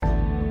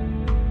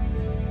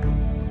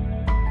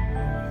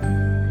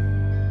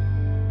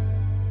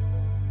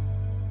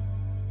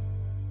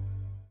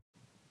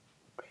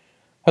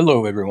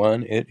Hello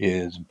everyone, it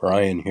is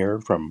Brian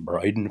here from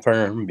Briden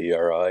Firm,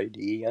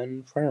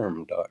 BRIDN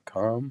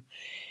Firm.com,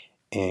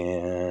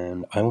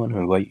 and I want to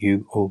invite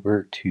you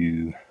over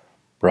to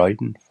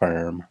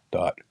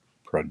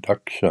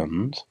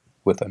bridenfirm.productions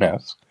with an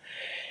S,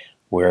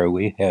 where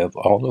we have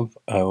all of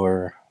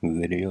our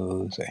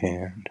videos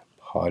and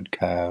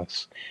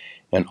podcasts,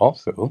 and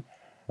also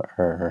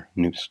our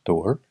new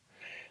store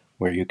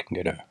where you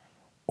can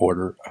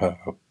order a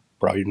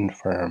Briden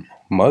Firm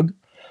mug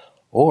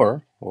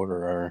or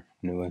order our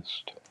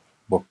newest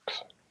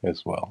books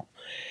as well.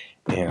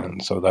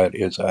 And so that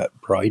is at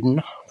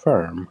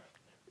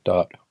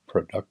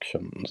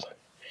bridenfirm.productions.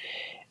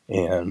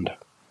 And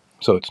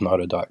so it's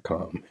not a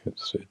 .com.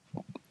 It's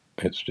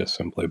just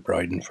simply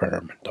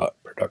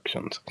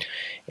bridenfirm.productions.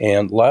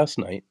 And last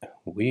night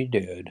we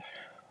did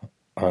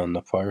on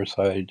the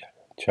Fireside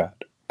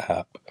chat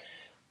app,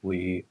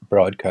 we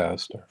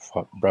broadcast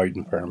our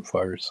Briden Firm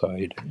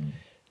Fireside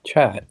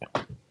chat,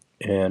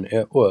 and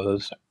it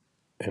was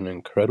an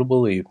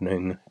incredible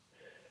evening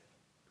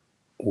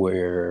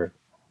where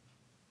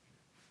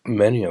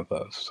many of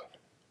us,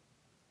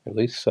 at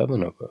least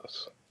 7 of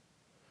us,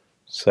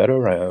 sat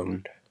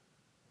around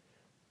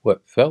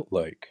what felt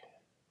like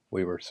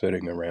we were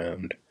sitting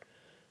around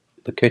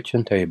the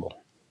kitchen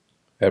table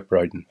at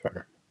Briden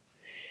Farm.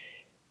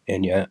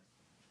 And yet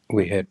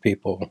we had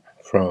people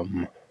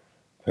from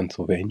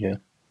Pennsylvania,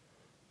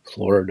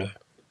 Florida,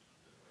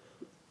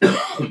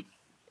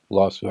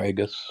 Las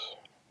Vegas,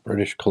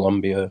 British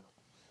Columbia,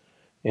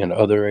 and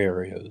other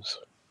areas,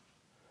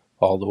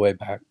 all the way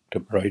back to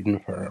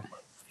Briden Farm.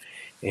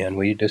 And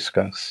we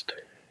discussed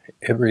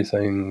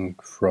everything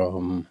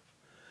from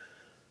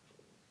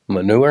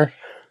manure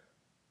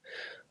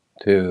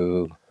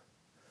to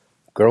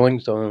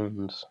growing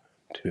zones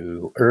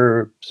to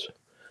herbs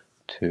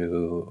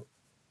to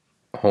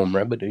home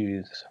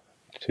remedies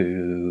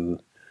to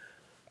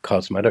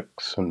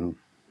cosmetics and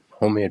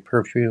homemade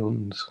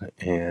perfumes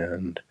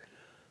and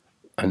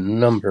a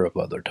number of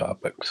other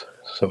topics.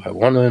 So I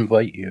want to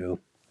invite you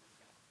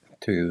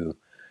to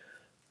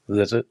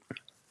visit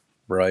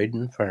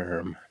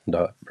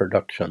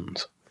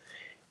bridenfarm.productions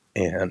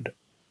and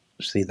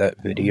see that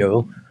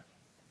video,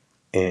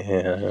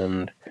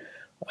 and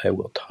I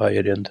will tie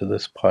it into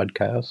this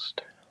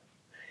podcast.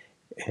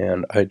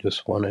 And I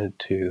just wanted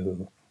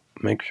to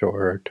make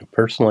sure to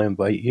personally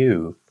invite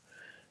you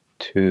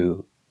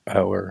to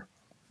our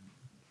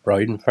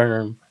Briden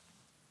Farm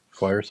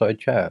Fireside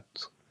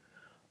Chats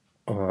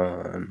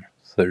on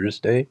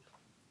Thursday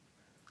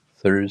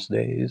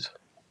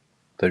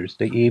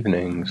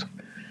evenings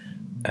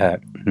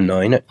at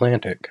 9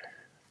 Atlantic,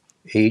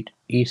 8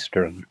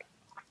 Eastern,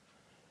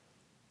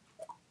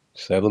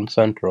 7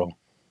 Central,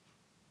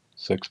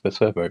 6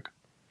 Pacific,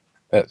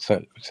 at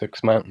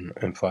 6 Mountain,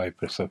 and 5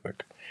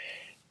 Pacific.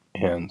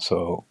 And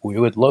so we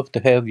would love to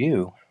have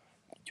you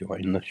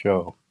join the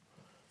show,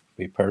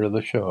 be part of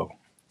the show.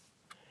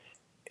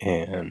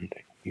 And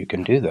you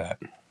can do that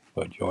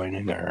by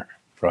joining our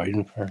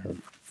Briden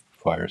Farm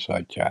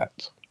Fireside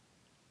Chats.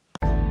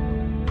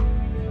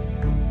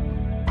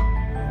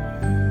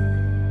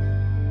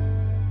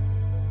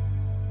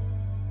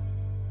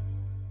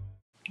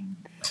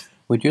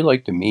 Would you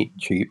like to meet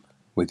cheap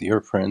with your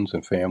friends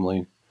and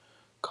family,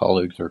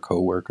 colleagues, or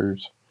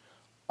coworkers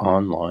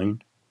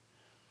online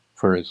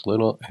for as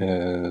little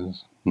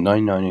as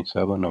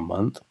 $9.97 a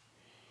month?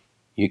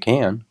 You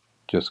can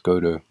just go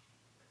to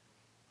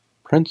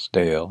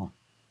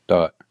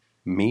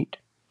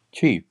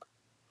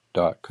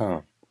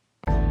princedale.meetcheap.com.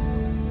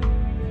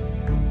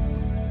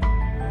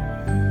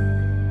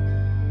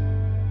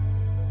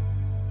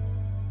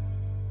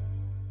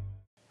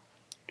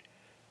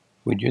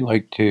 Would you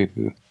like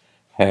to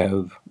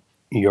have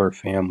your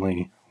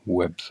family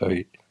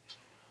website,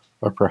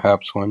 or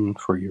perhaps one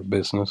for your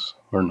business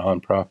or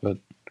nonprofit?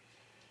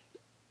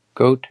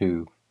 Go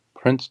to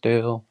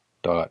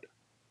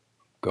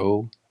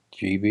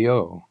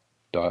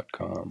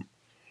princedale.gvo.com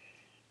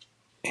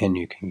and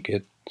you can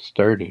get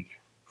started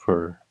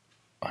for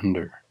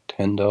under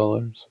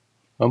 $10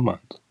 a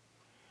month.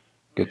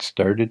 Get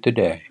started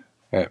today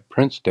at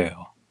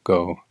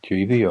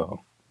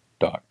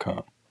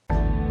princedale.gvo.com.